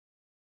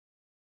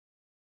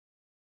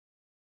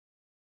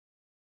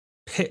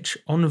pitch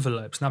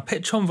envelopes. Now,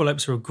 pitch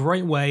envelopes are a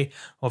great way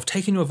of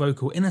taking your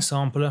vocal in a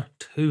sampler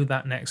to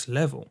that next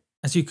level.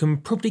 As you can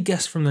probably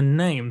guess from the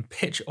name,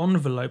 pitch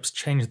envelopes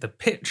change the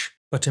pitch,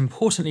 but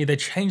importantly, they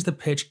change the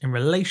pitch in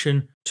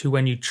relation to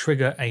when you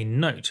trigger a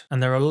note.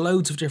 And there are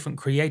loads of different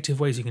creative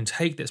ways you can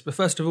take this, but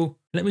first of all,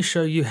 let me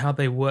show you how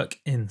they work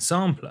in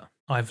sampler.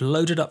 I've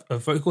loaded up a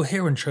vocal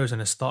here and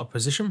chosen a start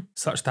position,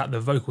 such that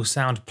the vocal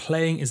sound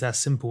playing is as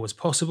simple as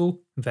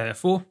possible.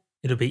 Therefore,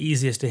 it'll be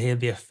easiest to hear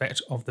the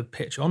effect of the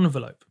pitch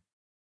envelope.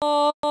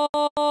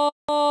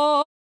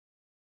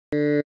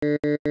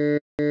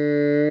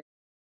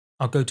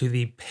 I'll go to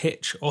the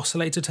pitch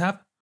oscillator tab,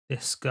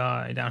 this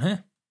guy down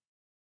here.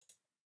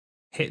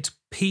 Hit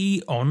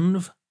P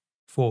env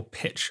for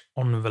pitch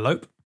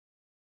envelope.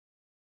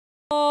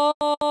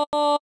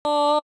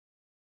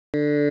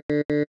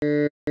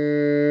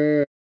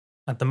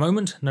 At the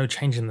moment, no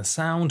change in the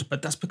sound,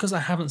 but that's because I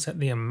haven't set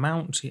the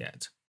amount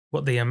yet.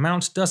 What the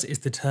amount does is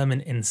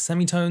determine in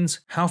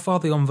semitones how far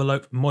the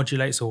envelope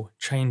modulates or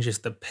changes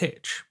the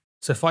pitch.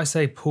 So if I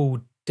say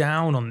pull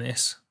down on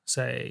this,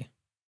 say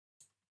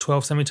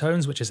 12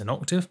 semitones, which is an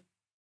octave.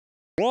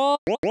 Hear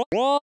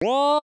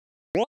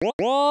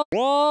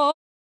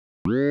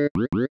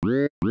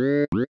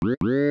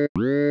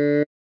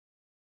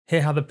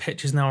how the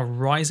pitch is now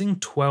rising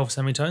 12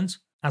 semitones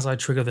as I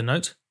trigger the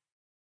note.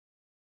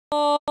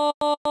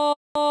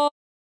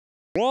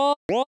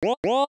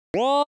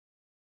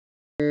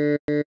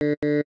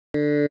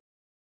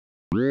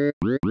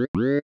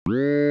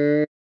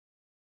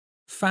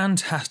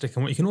 Fantastic,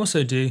 and what you can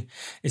also do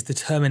is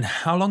determine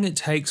how long it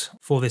takes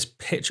for this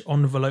pitch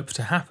envelope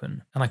to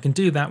happen, and I can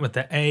do that with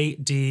the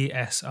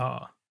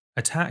ADSR: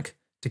 attack,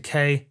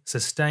 decay,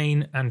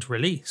 sustain, and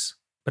release.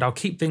 But I'll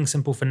keep things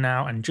simple for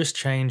now and just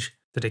change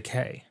the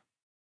decay.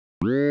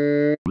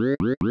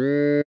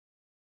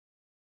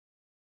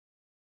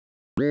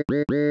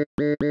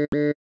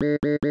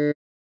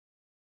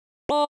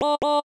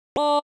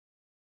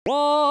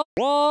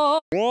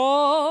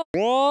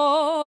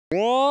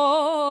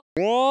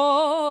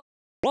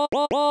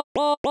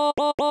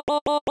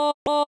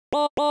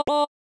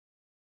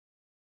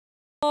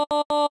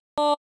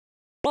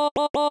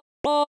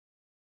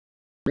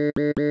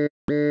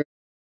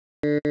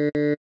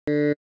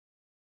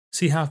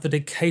 See how if the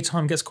decay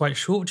time gets quite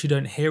short, you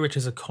don't hear it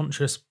as a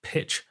conscious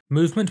pitch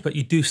movement, but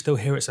you do still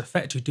hear its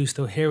effect. You do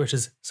still hear it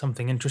as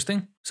something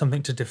interesting,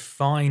 something to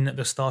define at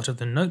the start of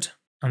the note.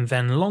 And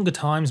then longer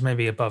times,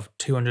 maybe above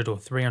 200 or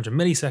 300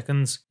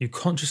 milliseconds, you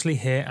consciously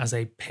hear as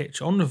a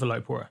pitch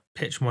envelope or a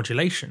pitch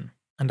modulation.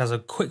 And as a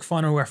quick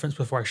final reference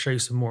before I show you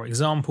some more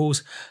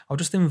examples, I'll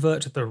just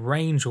invert the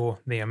range or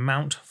the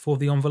amount for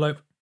the envelope.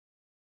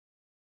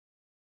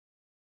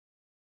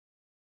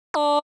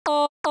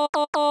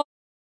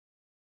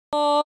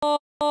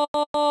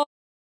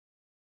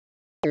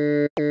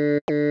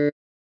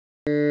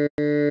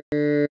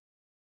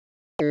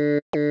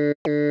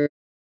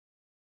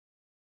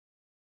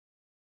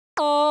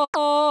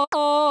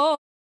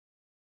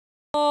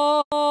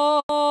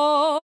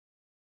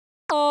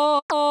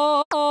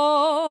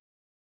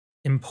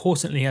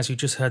 Importantly, as you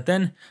just heard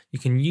then, you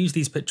can use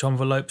these pitch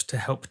envelopes to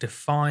help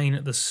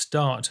define the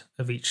start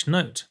of each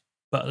note.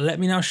 But let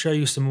me now show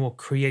you some more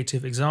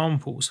creative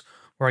examples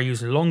where I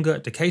use longer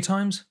decay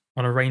times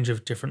on a range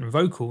of different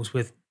vocals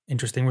with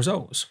interesting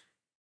results.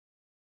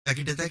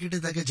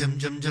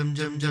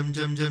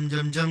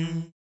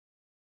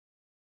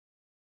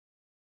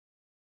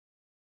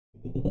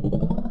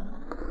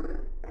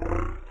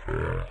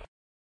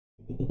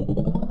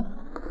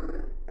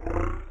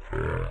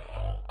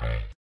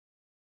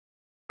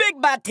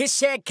 Big Bati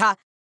Shaker.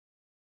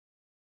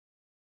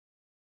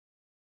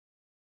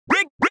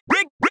 Big.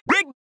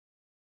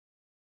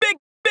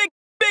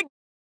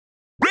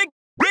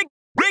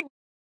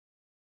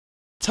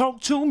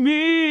 Talk to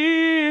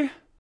me,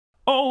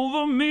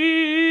 over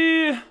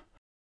me.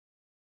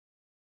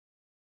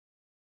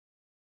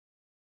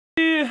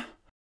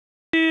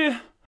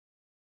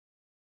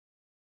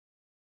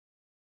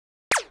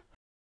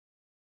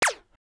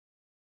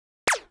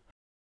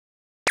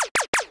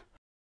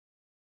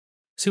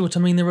 See what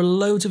I mean? There are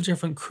loads of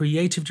different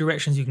creative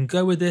directions you can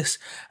go with this,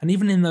 and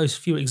even in those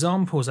few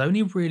examples, I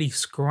only really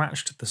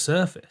scratched the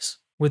surface.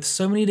 With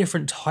so many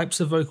different types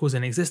of vocals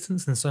in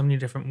existence and so many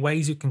different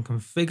ways you can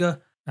configure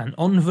an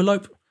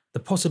envelope, the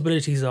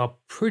possibilities are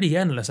pretty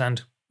endless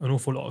and an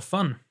awful lot of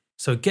fun.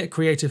 So get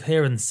creative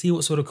here and see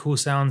what sort of cool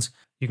sounds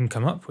you can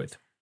come up with.